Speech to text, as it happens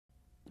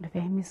If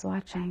Amy's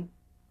watching,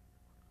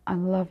 I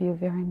love you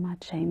very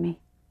much, Amy.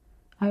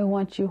 I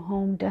want you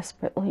home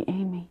desperately,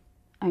 Amy.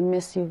 I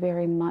miss you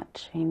very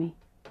much, Amy.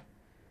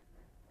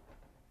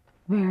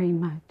 Very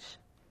much.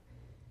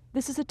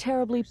 This is a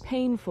terribly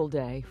painful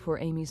day for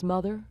Amy's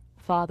mother,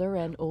 father,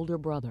 and older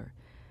brother.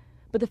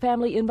 But the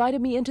family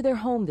invited me into their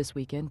home this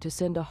weekend to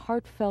send a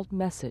heartfelt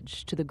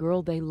message to the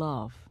girl they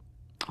love.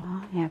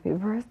 Oh, happy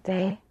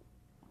birthday.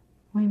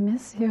 We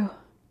miss you.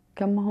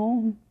 Come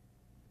home.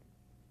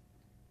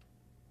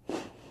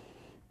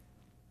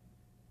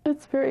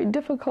 It's very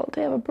difficult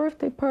to have a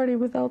birthday party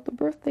without the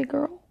birthday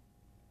girl.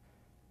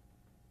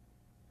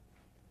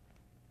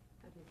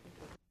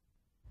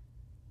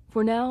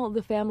 For now,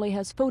 the family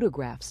has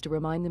photographs to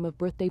remind them of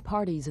birthday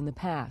parties in the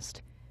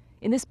past.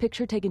 In this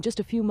picture taken just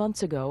a few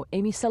months ago,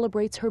 Amy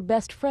celebrates her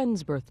best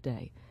friend's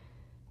birthday.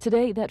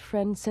 Today, that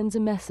friend sends a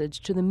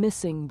message to the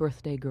missing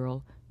birthday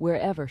girl,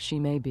 wherever she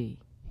may be.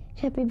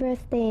 Happy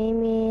birthday,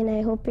 Amy, and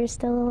I hope you're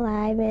still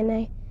alive, and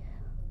I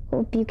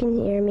hope you can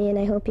hear me, and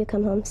I hope you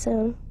come home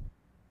soon.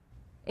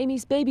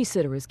 Amy's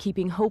babysitter is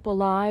keeping hope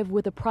alive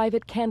with a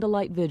private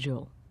candlelight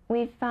vigil.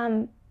 We've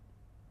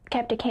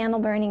kept a candle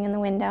burning in the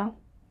window.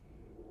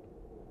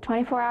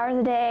 24 hours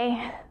a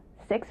day,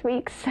 6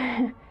 weeks,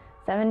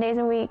 7 days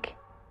a week.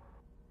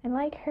 I'd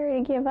like her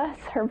to give us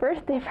her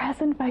birthday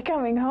present by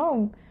coming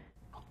home.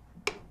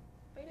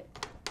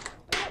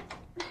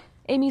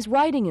 Amy's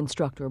riding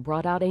instructor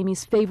brought out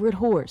Amy's favorite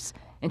horse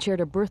and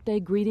shared a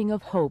birthday greeting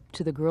of hope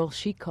to the girl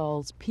she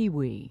calls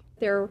Pee-wee.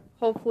 There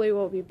hopefully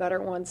will be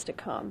better ones to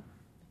come.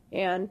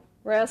 And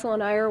Razzle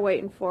and I are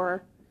waiting for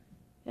her,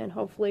 and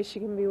hopefully she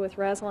can be with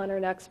Razzle on her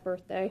next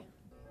birthday.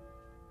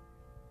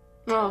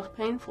 Oh, it's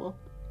painful.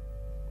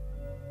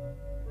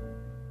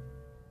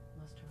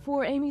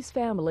 For Amy's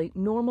family,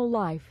 normal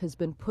life has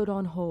been put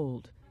on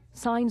hold.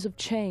 Signs of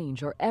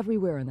change are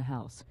everywhere in the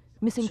house.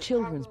 Missing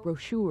children's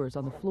brochures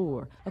on the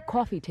floor, a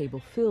coffee table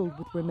filled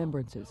with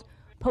remembrances.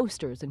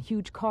 Posters and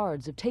huge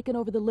cards have taken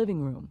over the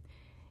living room.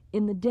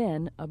 In the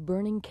den, a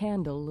burning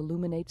candle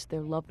illuminates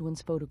their loved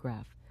one's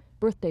photograph.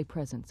 Birthday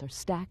presents are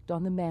stacked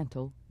on the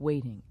mantel,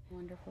 waiting.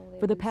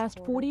 For the past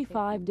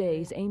 45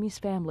 days, Amy's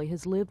family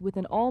has lived with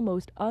an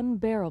almost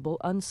unbearable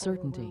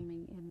uncertainty.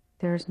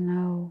 There's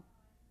no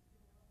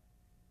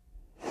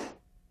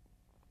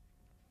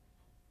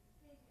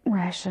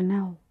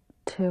rationale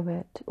to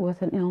it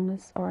with an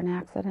illness or an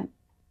accident.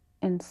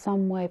 In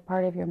some way,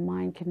 part of your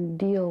mind can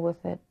deal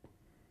with it.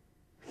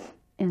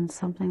 In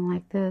something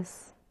like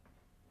this,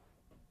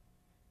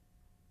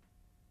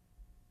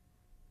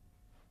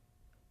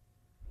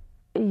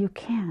 you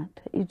can't.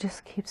 You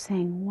just keep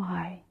saying,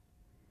 why?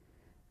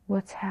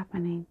 What's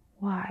happening?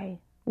 Why?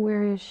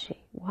 Where is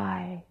she?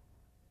 Why?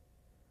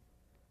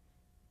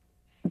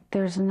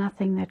 There's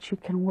nothing that you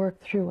can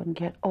work through and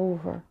get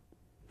over.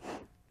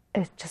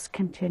 It's just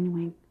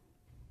continuing.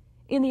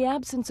 In the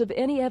absence of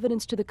any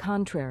evidence to the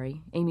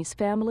contrary, Amy's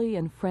family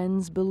and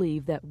friends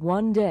believe that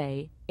one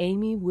day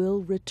Amy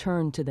will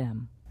return to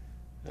them.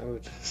 I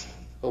would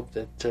hope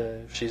that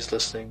if she's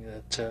listening,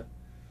 that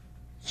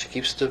she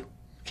keeps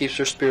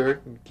her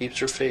spirit and keeps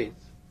her faith,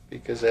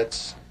 because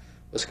that's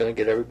what's going to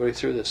get everybody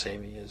through this,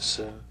 Amy,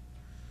 is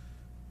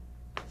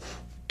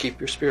keep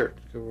your spirit,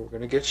 because we're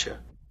going to get you.